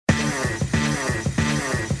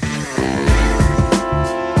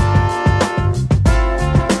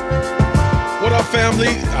family.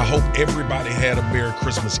 I hope everybody had a Merry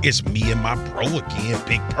Christmas. It's me and my bro again,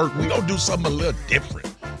 Big Perk. We gonna do something a little different.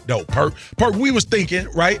 No, Perk, we was thinking,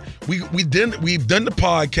 right? We've done the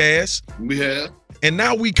podcast. We have. And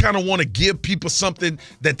now we kind of want to give people something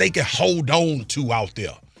that they can hold on to out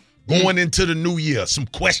there. Going into the new year, some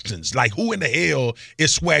questions like who in the hell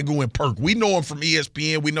is Swagoo and Perk? We know them from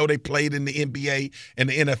ESPN. We know they played in the NBA and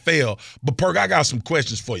the NFL. But Perk, I got some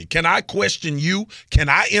questions for you. Can I question you? Can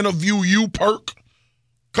I interview you, Perk?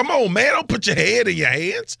 Come on, man. Don't put your head in your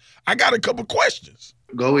hands. I got a couple questions.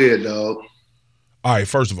 Go ahead, dog. All right,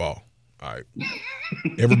 first of all right.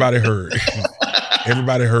 Everybody heard.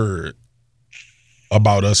 Everybody heard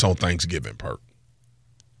about us on Thanksgiving, Perk,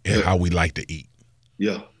 and how we like to eat.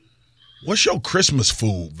 Yeah. What's your Christmas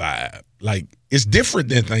food vibe? Like, it's different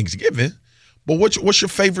than Thanksgiving, but what's your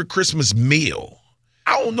favorite Christmas meal?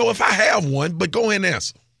 I don't know if I have one, but go ahead and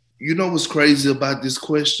answer. You know what's crazy about this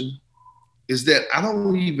question? Is that I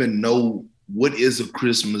don't even know what is a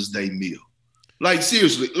Christmas Day meal. Like,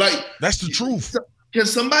 seriously, like. That's the truth. Can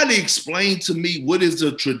somebody explain to me what is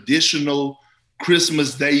a traditional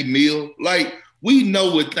Christmas Day meal? Like, we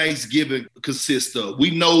know what Thanksgiving consists of.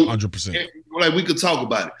 We know. 100%. Like, we could talk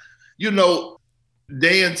about it. You know,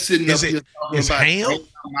 Dan sitting up here talking about ham?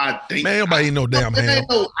 I think. Man, nobody ain't no damn ham. Ain't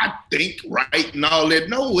no, I think, right, and all that.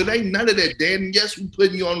 No, it ain't none of that, Dan. And yes, we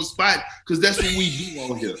putting you on the spot because that's what we do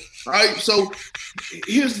on here. All right, so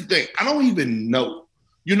here's the thing. I don't even know.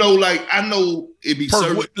 You know, like, I know it be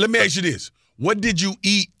served. Let me ask you this. What did you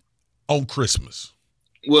eat on Christmas?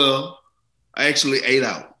 Well, I actually ate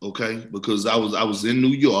out, okay, because I was in New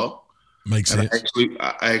York. Makes sense.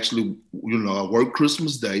 I actually, you know, I worked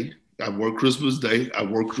Christmas Day. Yeah, I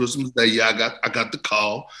got the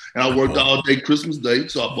call, and I worked all day Christmas Day,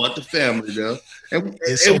 so I brought the family there. And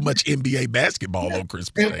it's so much NBA basketball on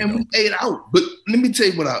Christmas Day. And we ate out. But let me tell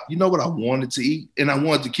you what I wanted to eat, and I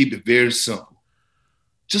wanted to keep it very simple.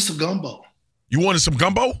 Just a gumbo. You wanted some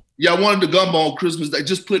gumbo? Yeah, I wanted the gumbo on Christmas Day.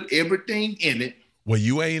 Just put everything in it. Well,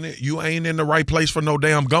 you ain't in the right place for no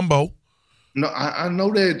damn gumbo. No, I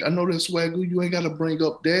know that. I know that, Swagoo. You ain't got to bring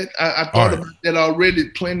up that. I thought about that already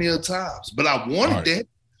plenty of times. But I wanted that.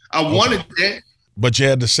 I wanted that. But you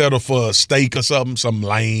had to settle for a steak or something, some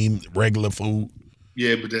lame, regular food.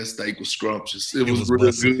 Yeah, but that steak was scrumptious. It was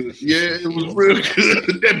real good. Yeah, it was real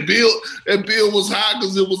good. That bill was high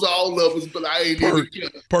because it was all of us, but I ain't even care.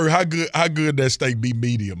 Perk, how good that steak be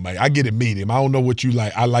medium, man? I get it medium. I don't know what you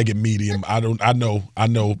like. I like it medium. I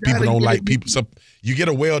know people don't like people. You get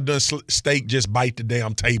a well done steak, just bite the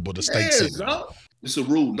damn table. The steak sitting. It's a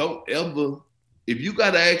rule. Don't ever, if you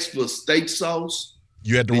gotta ask for steak sauce,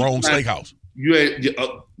 you at the wrong steakhouse.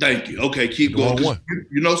 Thank you. Okay, keep going.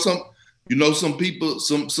 You know some people.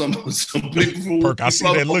 Some people. Perk, I see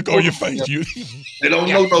that look on your face. They don't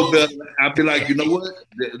know no better. I'll be like, you know what?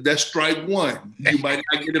 That's strike one. You might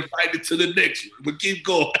not get invited to the next one, but keep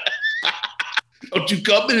going. Don't you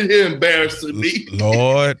come in here embarrassing me.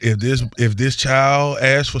 Lord, if this child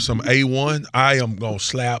asks for some A1, I am gonna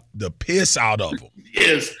slap the piss out of him.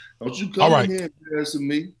 Yes. Don't you come in here embarrassing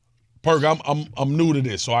me. Perk, I'm new to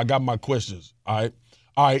this, so I got my questions. All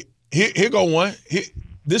right. Here go one.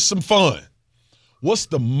 This is some fun. What's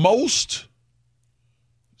the most,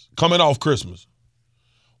 coming off Christmas,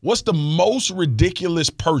 what's the most ridiculous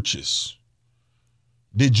purchase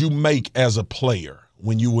did you make as a player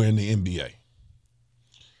when you were in the NBA?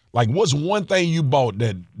 Like, what's one thing you bought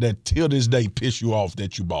that till this day pissed you off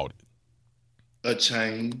that you bought it? A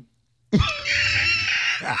chain.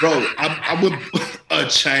 Bro, I would a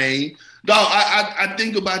chain. Dog, I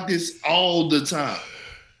think about this all the time.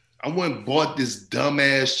 I went and bought this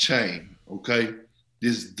dumbass chain, okay?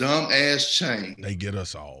 This dumbass chain. They get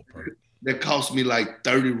us all, bro. That cost me like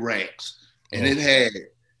 30 racks. And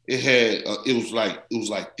it was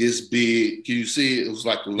like this big. Can you see it? It was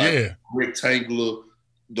like rectangular,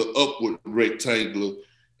 the upward rectangular,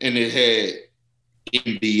 and it had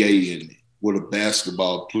NBA in it with a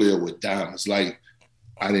basketball player with diamonds. Like,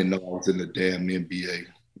 I didn't know I was in the damn NBA.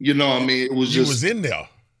 You know what I mean? It was just. You was in there.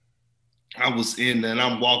 I was in there, and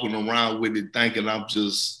I'm walking around with it thinking I'm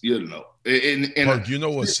just, you know. And Perk, you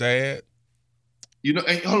know what's sad? You know,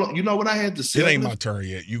 and hold on. You know what I had to sell it? It ain't my turn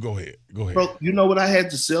yet. You go ahead. Bro, you know what I had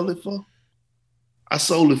to sell it for? I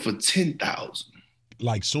sold it for $10,000.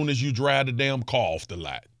 Like, soon as you drive the damn car off the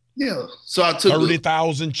lot. Yeah. So I took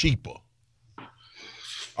 $30,000 cheaper.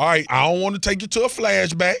 All right. I don't want to take you to a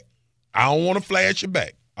flashback. I don't want to flash you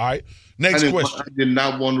back. All right. Next question. I did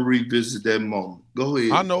not want to revisit that moment. Go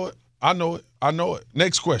ahead. I know it.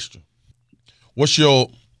 Next question.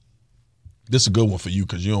 This is a good one for you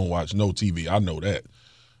because you don't watch no TV. I know that.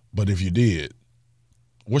 But if you did,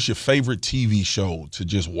 What's your favorite TV show to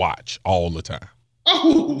just watch all the time?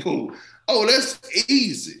 Oh, that's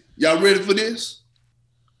easy. Y'all ready for this?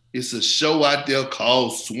 It's a show out there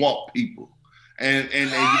called Swamp People. And you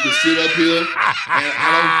can sit up here and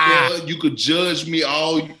I don't care. You could judge me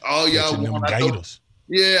all y'all want.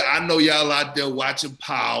 I know y'all out there watching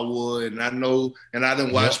Power, and I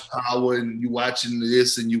didn't watch Power, and you watching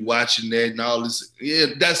this and you watching that and all this. Yeah,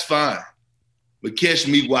 that's fine. But catch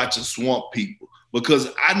me watching Swamp People because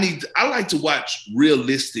I like to watch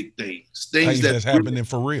realistic things that's happening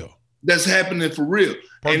for real. That's happening for real.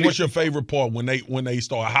 And what's your favorite part when they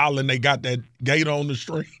start hollering? They got that gator on the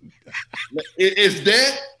string. It's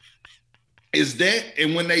that,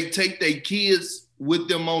 and when they take their kids with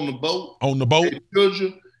them on the boat,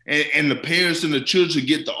 children, and the parents and the children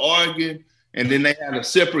get to arguing, and then they have a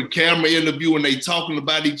separate camera interview and they talking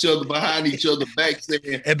about each other behind each other's backs,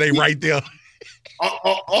 and they right there.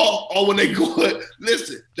 Or when they go,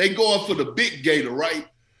 listen, they going for the big gator, right?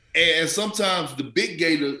 And sometimes the big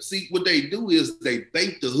gator, see what they do is they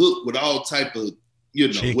bait the hook with all type of,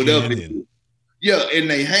 chicken whatever they do. Yeah, and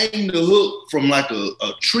they hang the hook from like a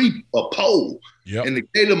tree, a pole. Yep. And the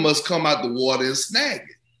gator must come out the water and snag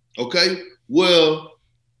it. Okay? Well,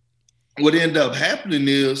 what end up happening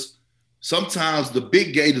is sometimes the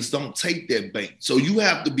big gators don't take that bait. So you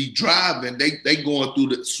have to be driving. They going through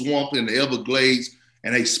the swamp in the Everglades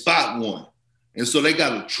and they spot one. And so they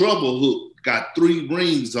got a trouble hook, got 3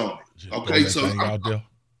 rings on it. Okay, so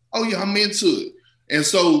I'm into it. And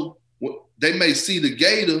so they may see the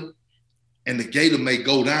gator and the gator may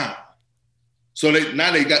go down. So they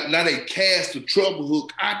cast the trouble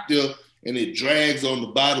hook out there and it drags on the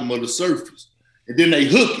bottom of the surface. And then they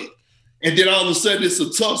hook it. And then all of a sudden it's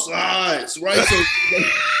a tussle. Right? So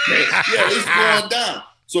it's going down.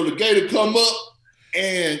 So the gator come up,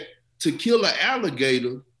 and to kill an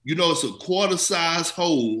alligator, it's a quarter-size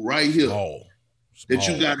hole right here that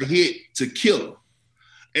you got to hit to kill him.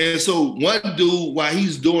 And so one dude, while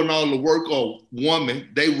he's doing all the work, or woman,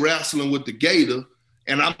 they wrestling with the gator,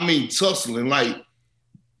 and I mean tussling, like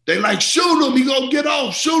they like, shoot him, he gonna get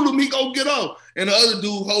off, shoot him, he gonna get off. And the other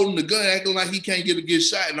dude holding the gun, acting like he can't get a good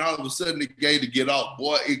shot, and all of a sudden the gator get off.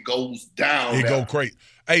 Boy, it goes down. It go crazy.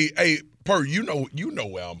 Hey, Per, you know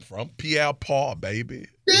where I'm from. Pierre Paul, baby.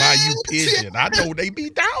 Bayou Pigeon. I know they be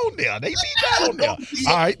down there. All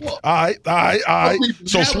right.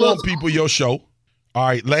 So Swamp People, your show. All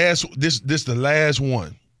right, this the last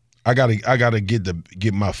one. I gotta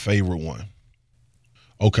get my favorite one.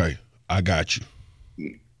 Okay, I got you.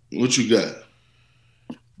 What you got?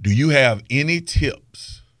 Do you have any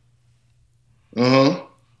tips on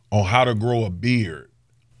how to grow a beard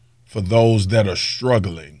for those that are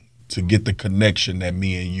struggling to get the connection that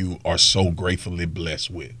me and you are so gratefully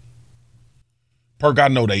blessed with? Perk, I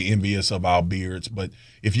know they envious of our beards, but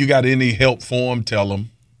if you got any help for them, tell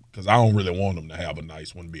them, because I don't really want them to have a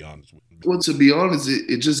nice one, to be honest with you. Well, to be honest,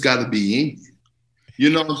 it just got to be in you. You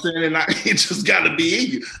know what I'm saying? It just got to be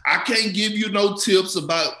in you. I can't give you no tips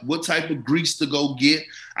about what type of grease to go get.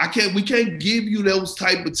 We can't give you those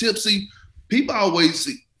type of tips. See, people always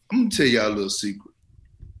see, I'm going to tell y'all a little secret.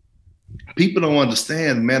 People don't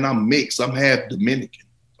understand, man, I'm mixed. I'm half Dominican,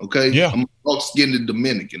 okay? Yeah. I'm dark-skinned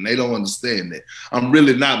Dominican. They don't understand that. I'm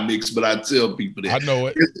really not mixed, but I tell people that. I know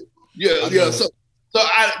it. Yeah. So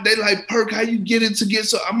they like, Perk, how you get it to get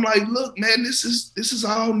so? I'm like, look, man, this is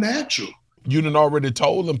all natural. You done already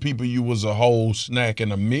told them people you was a whole snack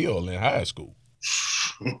and a meal in high school.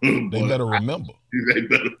 They better remember. They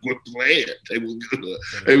better quit playing.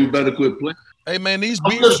 They better quit playing. Hey, man, these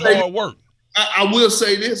beards are hard work. I will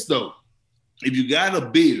say this, though. If you got a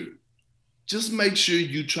beard, just make sure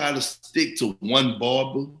you try to stick to one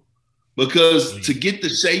barber, because to get the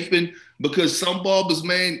shaping, because some barbers,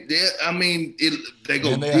 man, they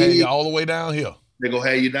go and they have you all the way down here. They gonna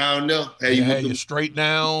have you down there. Have you straight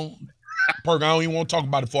down. Perk, I don't even want to talk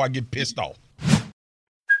about it before I get pissed off.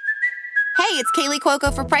 Hey, it's Kaylee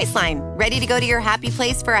Cuoco for Priceline. Ready to go to your happy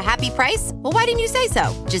place for a happy price? Well, why didn't you say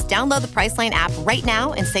so? Just download the Priceline app right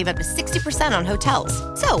now and save up to 60% on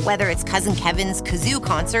hotels. So whether it's Cousin Kevin's Kazoo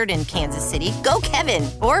Concert in Kansas City, go Kevin,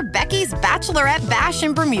 or Becky's Bachelorette Bash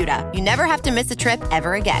in Bermuda, you never have to miss a trip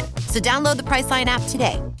ever again. So download the Priceline app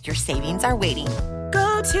today. Your savings are waiting.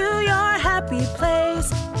 Go to your happy place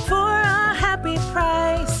for a happy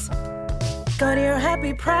price. Go to your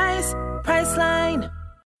happy price, Priceline.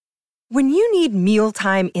 When you need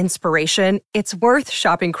mealtime inspiration, it's worth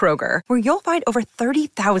shopping Kroger, where you'll find over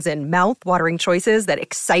 30,000 mouth-watering choices that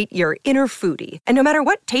excite your inner foodie. And no matter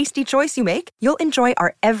what tasty choice you make, you'll enjoy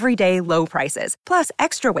our everyday low prices, plus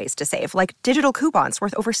extra ways to save, like digital coupons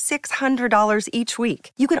worth over $600 each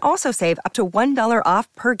week. You can also save up to $1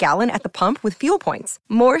 off per gallon at the pump with fuel points.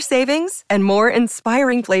 More savings and more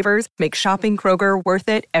inspiring flavors make shopping Kroger worth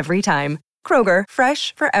it every time. Kroger,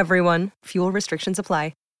 fresh for everyone. Fuel restrictions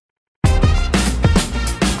apply.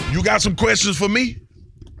 You got some questions for me?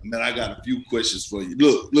 Man, I got a few questions for you.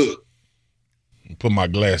 Look. Put my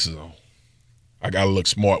glasses on. I got to look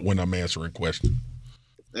smart when I'm answering questions.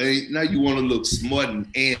 Hey, now you want to look smart and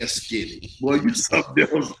skinny. Boy, you something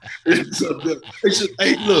else.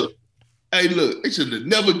 Hey, look. They should have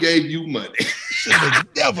never gave you money. Should have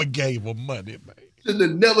never gave them money, man. Should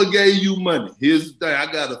have never gave you money. Here's the thing.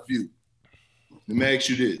 I got a few. Let me ask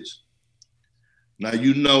you this. Now,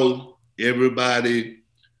 you know everybody,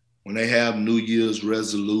 when they have New Year's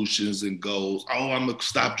resolutions and goals, oh, I'm going to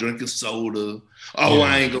stop drinking soda. Oh,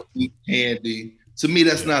 I ain't going to eat candy. To me,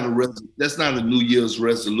 that's not a New Year's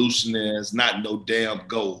resolution, and it's not no damn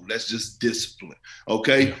goal. That's just discipline,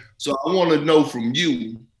 okay? So I want to know from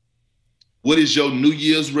you, what is your New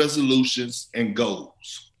Year's resolutions and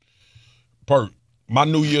goals? Perk, my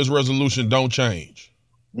New Year's resolution don't change.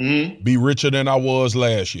 Mm-hmm. Be richer than I was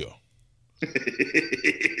last year.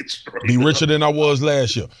 Be richer than I was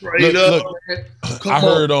last year. Look, I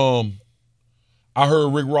heard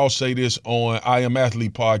Rick Ross say this on I Am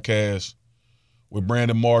Athlete podcast with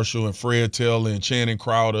Brandon Marshall and Fred Taylor and Channing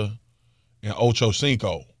Crowder and Ocho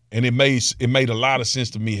Cinco. And it made a lot of sense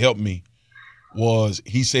to me, helped me, was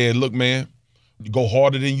he said, look, man, you go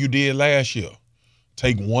harder than you did last year.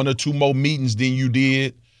 Take 1 or 2 more meetings than you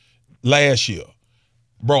did last year.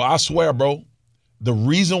 Bro, I swear, bro, the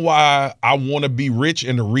reason why I want to be rich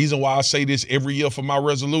and the reason why I say this every year for my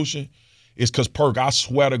resolution is because, Perk, I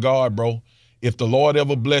swear to God, bro, if the Lord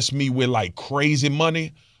ever blessed me with like crazy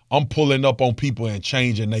money, I'm pulling up on people and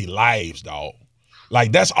changing their lives, dog.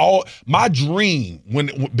 Like, that's all my dream.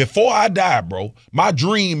 Before I die, bro, my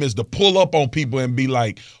dream is to pull up on people and be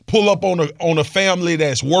like, pull up on a family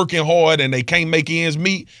that's working hard and they can't make ends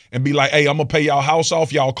meet and be like, hey, I'm gonna pay y'all house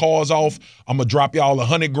off, y'all cars off. I'm gonna drop y'all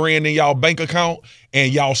 $100,000 in y'all bank account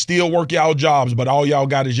and y'all still work y'all jobs, but all y'all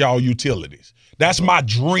got is y'all utilities. That's my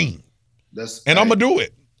dream. I'm gonna do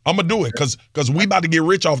it. I'm gonna do it because we about to get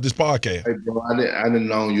rich off this podcast. Hey, bro, I didn't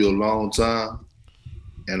know you a long time.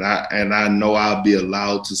 And I know I'll be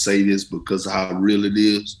allowed to say this because of how real it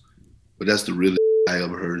is, but that's the realest I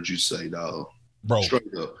ever heard you say, dog. Bro.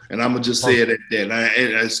 Straight up. And I'm going to just say it at that.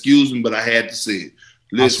 And excuse me, but I had to say it.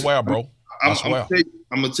 Listen, I swear, bro. I swear.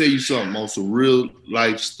 I'm going to tell you something on some real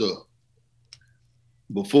life stuff.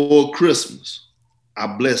 Before Christmas, I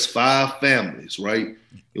blessed 5 families, right?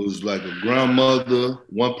 It was like a grandmother,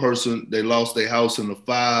 one person, they lost their house in a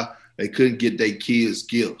fire. They couldn't get their kids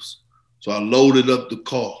gifts. So I loaded up the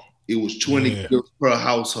car. It was 20 gifts per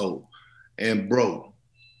household. And bro,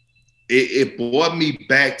 it brought me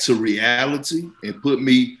back to reality and put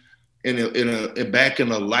me back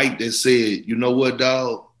in a light that said, you know what,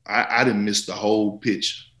 dog? I didn't miss the whole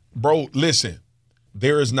picture. Bro, listen,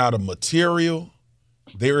 there is not a material,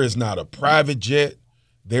 there is not a private jet,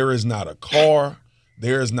 there is not a car,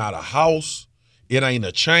 there is not a house, it ain't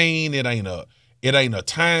a chain, it ain't a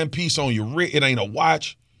timepiece on your wrist, it ain't a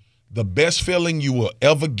watch. The best feeling you will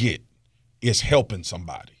ever get is helping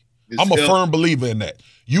somebody. I'm a firm believer in that.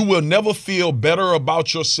 You will never feel better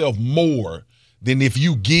about yourself more than if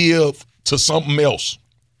you give to something else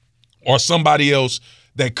or somebody else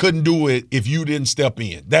that couldn't do it if you didn't step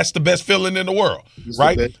in. That's the best feeling in the world,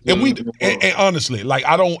 right? And honestly, like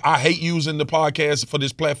I hate using the podcast for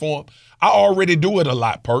this platform. I already do it a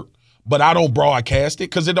lot, Perk, but I don't broadcast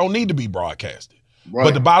it because it don't need to be broadcasted. Right.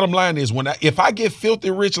 But the bottom line is if I get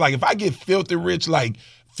filthy rich, like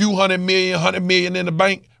few $100 million in the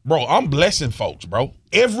bank, bro, I'm blessing folks, bro.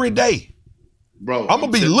 Every day. Bro. I'm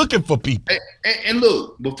going to be looking for people. And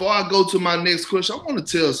look, before I go to my next question, I want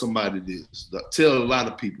to tell somebody this, tell a lot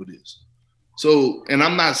of people this. So, and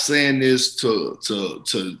I'm not saying this to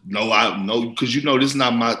I know, because you know this is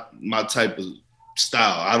not my type of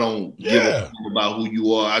style. I don't give a fuck about who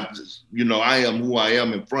you are. I just, I am who I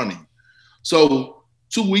am in front of you. So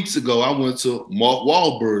 2 weeks ago, I went to Mark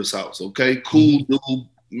Wahlberg's house, okay? Cool dude,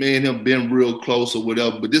 me and him been real close or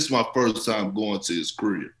whatever, but this is my first time going to his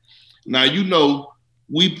crib. Now,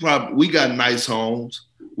 we got nice homes.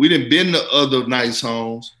 We done been to other nice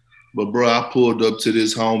homes, but bro, I pulled up to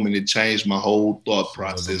this home and it changed my whole thought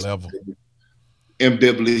process. In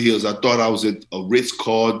Beverly Hills, I thought I was at a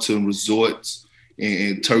Ritz-Carlton Resorts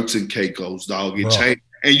and Turks and Caicos, dog. It changed.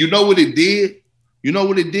 And you know what it did?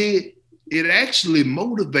 It actually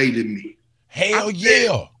motivated me. Hell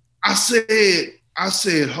yeah. I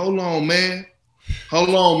said, hold on, man.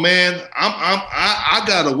 I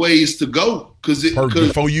got a ways to go.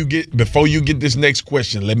 Before you get this next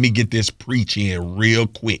question, let me get this preach in real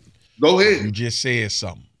quick. Go ahead. You just said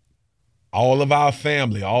something. All of our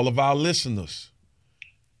family, all of our listeners,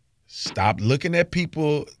 stop looking at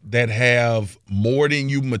people that have more than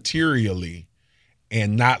you materially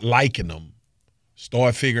and not liking them.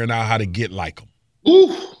 Start figuring out how to get like them.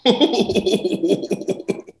 Ooh.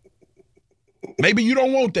 Maybe you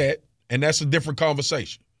don't want that, and that's a different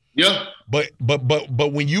conversation. Yeah. But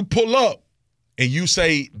when you pull up and you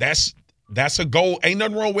say that's a goal, ain't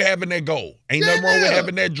nothing wrong with having that goal. Ain't nothing wrong with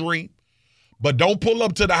having that dream. But don't pull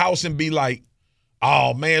up to the house and be like,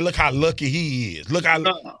 oh man, look how lucky he is.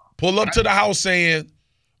 Pull up to the house saying,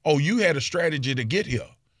 oh, you had a strategy to get here.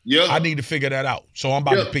 Yeah. I need to figure that out. So I'm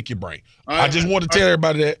about to pick your brain. I just want to tell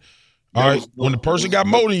everybody that. All right. When the person got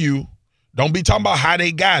more than you, don't be talking about how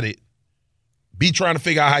they got it. Be trying to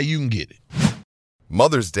figure out how you can get it.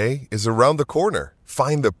 Mother's Day is around the corner.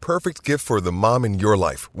 Find the perfect gift for the mom in your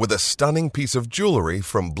life with a stunning piece of jewelry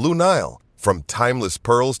from Blue Nile. From timeless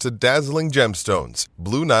pearls to dazzling gemstones,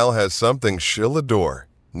 Blue Nile has something she'll adore.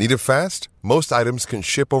 Need it fast? Most items can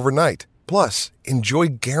ship overnight. Plus, enjoy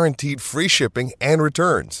guaranteed free shipping and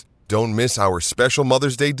returns. Don't miss our special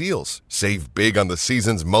Mother's Day deals. Save big on the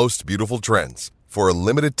season's most beautiful trends. For a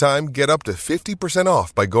limited time, get up to 50%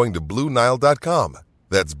 off by going to BlueNile.com.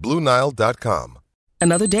 That's BlueNile.com.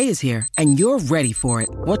 Another day is here, and you're ready for it.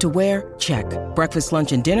 What to wear? Check. Breakfast,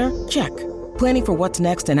 lunch, and dinner? Check. Planning for what's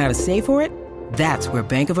next and how to save for it? That's where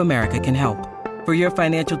Bank of America can help. For your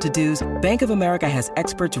financial to-dos, Bank of America has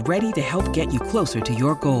experts ready to help get you closer to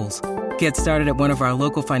your goals. Get started at one of our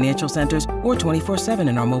local financial centers or 24/7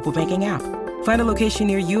 in our mobile banking app. Find a location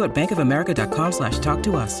near you at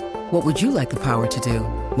bankofamerica.com/talktous. What would you like the power to do?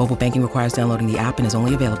 Mobile banking requires downloading the app and is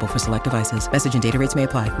only available for select devices. Message and data rates may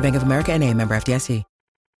apply. Bank of America NA, member FDIC.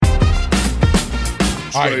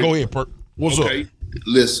 All right, go ahead, Perk. What's up?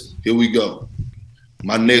 Listen, here we go.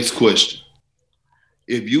 My next question.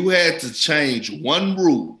 If you had to change one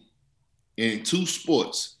rule in two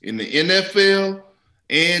sports, in the NFL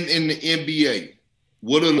and in the NBA,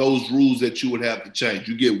 what are those rules that you would have to change?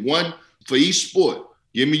 You get one for each sport.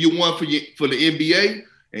 Give me your one for the NBA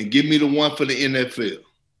and give me the one for the NFL.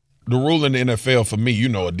 The rule in the NFL for me,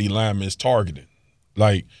 a D lineman is targeting.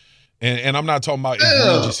 Like, and I'm not talking about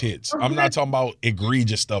egregious hits. I'm not talking about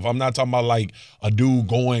egregious stuff. I'm not talking about like a dude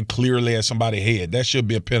going clearly at somebody's head. That should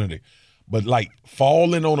be a penalty. But like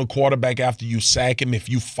falling on a quarterback after you sack him, if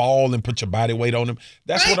you fall and put your body weight on him,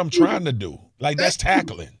 that's what I'm trying to do. Like that's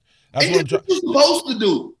tackling. That's what I'm trying. What you're supposed to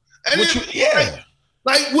do.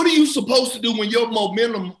 Like, what are you supposed to do when your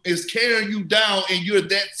momentum is carrying you down and you're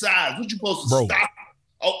that size? What you supposed to stop?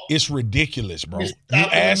 Oh, it's ridiculous, bro.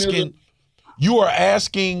 You are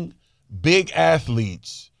asking big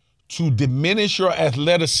athletes to diminish your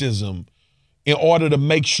athleticism in order to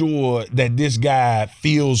make sure that this guy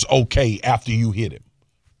feels okay after you hit him.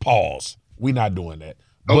 Pause. We're not doing that.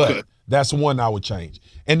 But that's one I would change.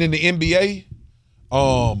 And in the NBA,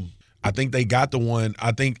 I think they got the one.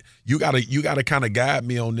 I think you gotta kind of guide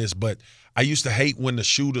me on this, but I used to hate when the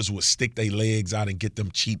shooters would stick their legs out and get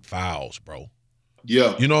them cheap fouls, bro.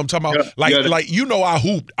 Yeah. You know what I'm talking about? I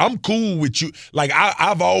hooped. I'm cool with you. Like,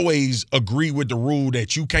 I've always agreed with the rule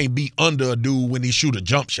that you can't be under a dude when he shoot a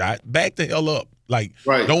jump shot. Back the hell up. Like,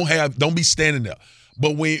 don't be standing there.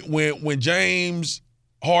 But when James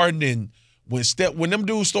Harden and when them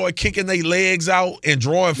dudes started kicking their legs out and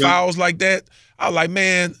drawing fouls like that, I was like,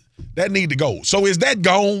 man, that need to go. So is that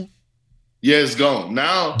gone? Yeah, it's gone.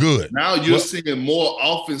 Now, good. Now you're seeing more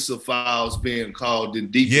offensive fouls being called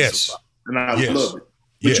than defensive fouls. And I love it.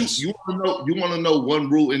 But you want to know one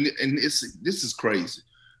rule, and this is crazy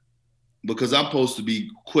because I'm supposed to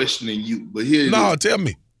be questioning you. But here it is. Tell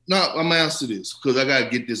me. No, I'm gonna answer this because I gotta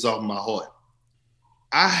get this off my heart.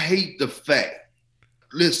 I hate the fact.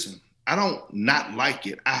 Listen, I don't not like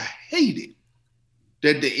it. I hate it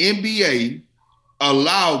that the NBA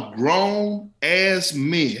allow grown ass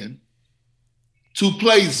men to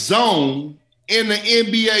play zone in the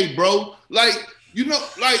NBA, bro.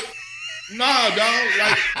 Nah, dog.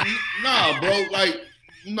 Nah, bro.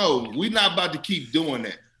 No, we're not about to keep doing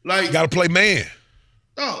that. You gotta play man.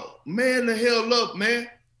 Oh, man the hell up, man.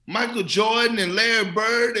 Michael Jordan and Larry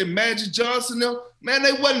Bird and Magic Johnson, man,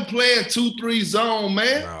 they wasn't playing 2-3 zone,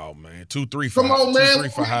 man. No, man. 2-3 Come on, man.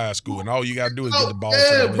 2-3 for high school, and all you gotta do is get the ball.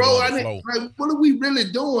 Yeah, bro. What are we really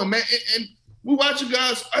doing, man? And We watching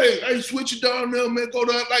guys, hey, switch it down there, man, go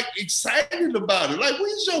down, like excited about it. Like,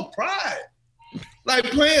 where's your pride? Like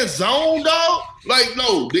playing zone, dog? Like,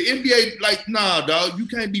 no, the NBA, like, nah, dog, you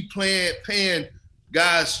can't be paying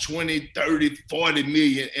guys 20, 30, 40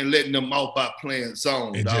 million and letting them off by playing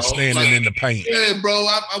zone, and dog. just standing in the paint. Yeah, bro,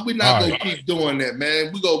 we're not going to keep doing that,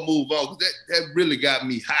 man. We're going to move on because that really got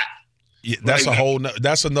me hot. Yeah, that's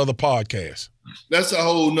that's another podcast. That's a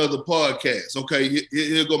whole nother podcast. Okay,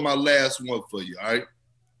 here go my last one for you, all right?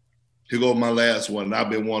 Here go my last one. And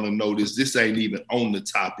I've been wanting to know this. This ain't even on the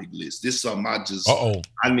topic list. This is something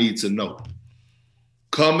I need to know.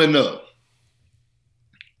 Coming up,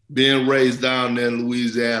 being raised down there in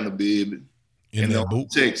Louisiana, baby, in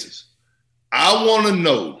Texas. I want to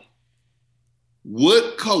know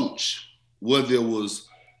what coach, whether it was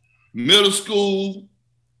middle school,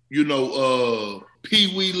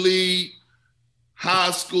 Pee Wee League,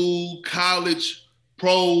 high school, college,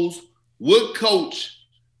 pros, what coach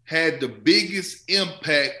had the biggest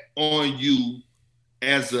impact on you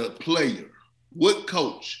as a player? What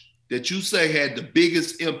coach that you say had the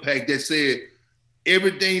biggest impact that said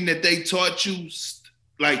everything that they taught you,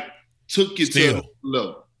 like, took you to another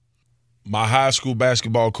level? My high school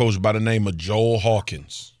basketball coach by the name of Joel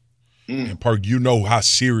Hawkins. And Perk, you know how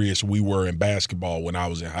serious we were in basketball when I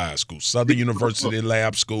was in high school. Southern University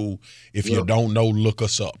Lab School. If you don't know, look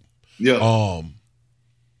us up. Yeah.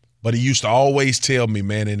 But he used to always tell me,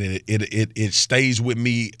 man, and it stays with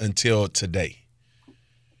me until today.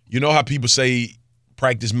 You know how people say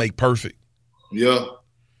practice make perfect? Yeah.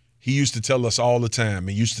 He used to tell us all the time.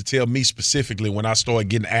 He used to tell me specifically when I started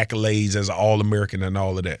getting accolades as an All-American and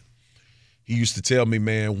all of that. He used to tell me,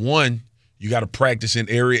 man, one, you got to practice in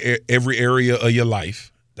every area of your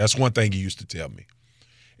life. That's one thing he used to tell me.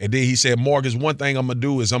 And then he said, Marcus, one thing I'm going to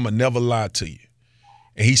do is I'm going to never lie to you.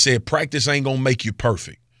 And he said, practice ain't going to make you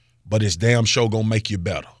perfect, but it's damn sure going to make you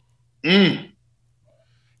better.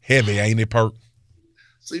 Heavy, ain't it, Perk?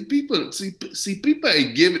 See, people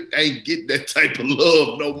ain't getting that type of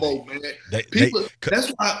love no more, man.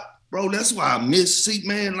 That's why. Bro, that's why I miss. See,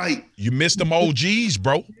 man, like you missed them OGs,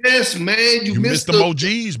 bro. Yes, man, you missed them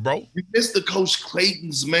OGs, bro. You missed the Coach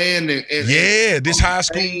Claytons, man. This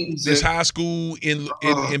high school in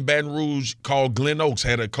Baton Rouge called Glen Oaks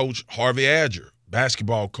had a coach, Harvey Adger,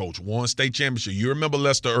 basketball coach, won state championship. You remember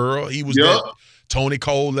Lester Earl? He was there. Tony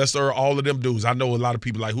Cole, Lester Earl, all of them dudes. I know a lot of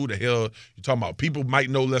people like, who the hell you talking about? People might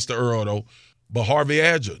know Lester Earl though, but Harvey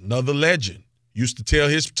Adger, another legend, used to tell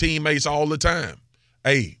his teammates all the time,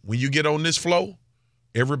 hey, when you get on this floor,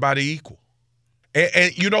 everybody equal.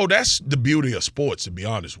 And that's the beauty of sports, to be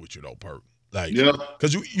honest with you, though, Perk. Like,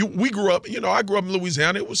 because we grew up, I grew up in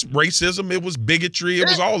Louisiana. It was racism. It was bigotry. It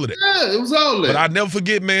was all of that. Yeah, it was all of that. But I never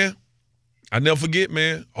forget, man.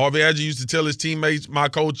 Harvey Adger used to tell his teammates, my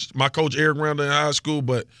coach Eric Randall in high school,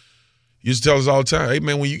 but he used to tell us all the time, hey,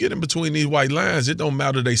 man, when you get in between these white lines, it don't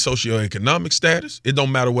matter their socioeconomic status. It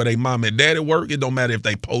don't matter where they mom and daddy work. It don't matter if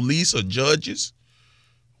they police or judges.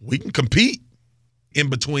 We can compete in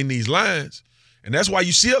between these lines. And that's why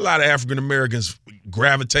you see a lot of African Americans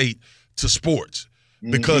gravitate to sports.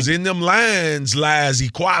 Because in them lines lies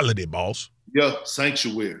equality, boss. Yeah,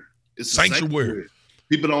 sanctuary. It's sanctuary.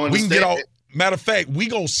 People don't understand. Matter of fact, we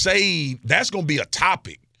going to save, that's going to be a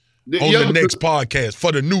topic on the next podcast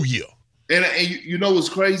for the new year. And you know what's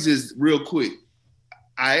crazy is, real quick,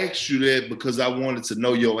 I asked you that because I wanted to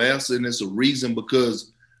know your answer, and it's a reason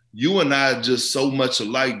because you and I are just so much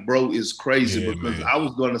alike, bro. It's crazy because man. I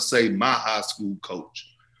was going to say my high school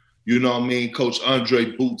coach. You know what I mean? Coach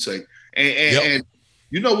Andre Boutte. And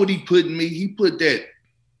you know what he put in me? He put that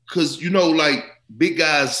because, like big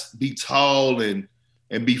guys be tall and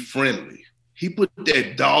be friendly. He put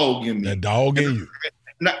that dog in me. That dog in you.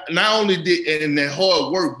 Not only and that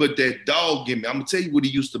hard work, but that dog in me. I'm going to tell you what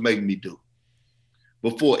he used to make me do.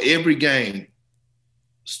 Before every game,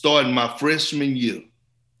 starting my freshman year,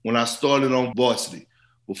 when I started on varsity,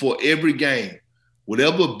 before every game,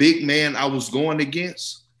 whatever big man I was going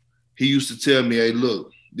against, he used to tell me, hey,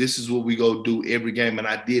 look, this is what we go do every game. And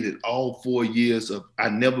I did it all 4 years. I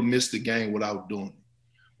never missed a game without doing it.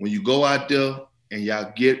 When you go out there and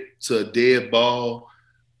y'all get to a dead ball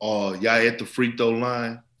or y'all at the free throw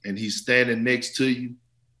line and he's standing next to you,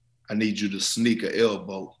 I need you to sneak an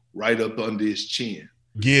elbow right up under his chin.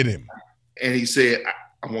 Get him. And he said,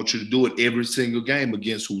 I want you to do it every single game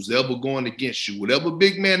against who's ever going against you. Whatever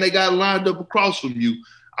big man they got lined up across from you,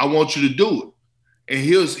 I want you to do it. And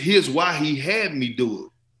here's why he had me do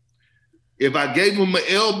it. If I gave him an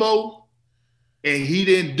elbow and he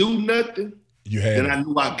didn't do nothing, then I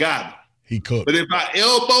knew I got him. He cooked. But if I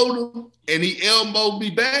elbowed him and he elbowed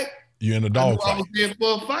me back, you're in a dog fight. I was in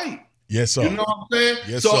for a fight. Yes, sir. You know what I'm saying?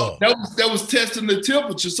 Yes, so sir. that was testing the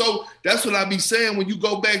temperature. So that's what I be saying when you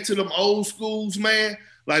go back to them old schools, man.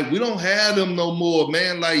 Like we don't have them no more,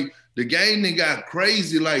 man. Like the game they got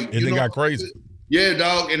crazy. Like and they got crazy. Yeah,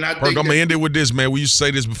 dog. And I think I'm gonna end it with this, man. We used to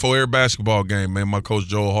say this before every basketball game, man. My coach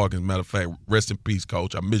Joel Hawkins, matter of fact, rest in peace,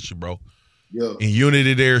 coach. I miss you, bro. Yeah. In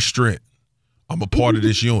unity, there's strength. I'm a part of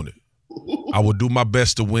this unit. I will do my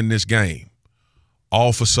best to win this game.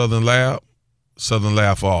 All for Southern Lab, Southern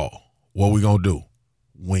Lab for all. What we gonna do?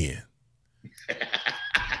 Win.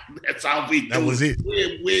 That's all we do. That was it.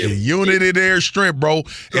 Win. In unity, there's strength, bro.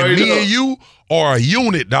 And me and you are a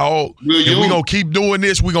unit, dog. And we gonna keep doing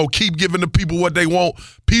this. We gonna keep giving the people what they want.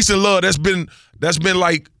 Peace and love. That's been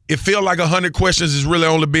like, it felt like 100 questions. It's really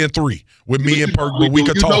only been 3 with me and Perk, but we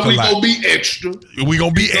could talk a lot. We gonna be extra. We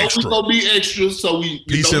gonna be extra. We gonna be extra. So we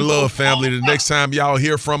peace and love, family. The next time y'all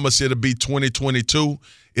hear from us, it'll be 2022.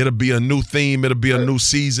 It'll be a new theme. It'll be a new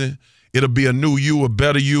season. It'll be a new you, a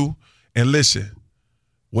better you. And listen,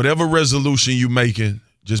 whatever resolution you making,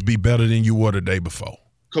 just be better than you were the day before.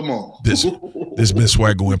 Come on. This been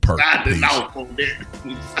Swaggle and Perk. Signing off on that.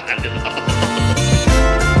 We signing off.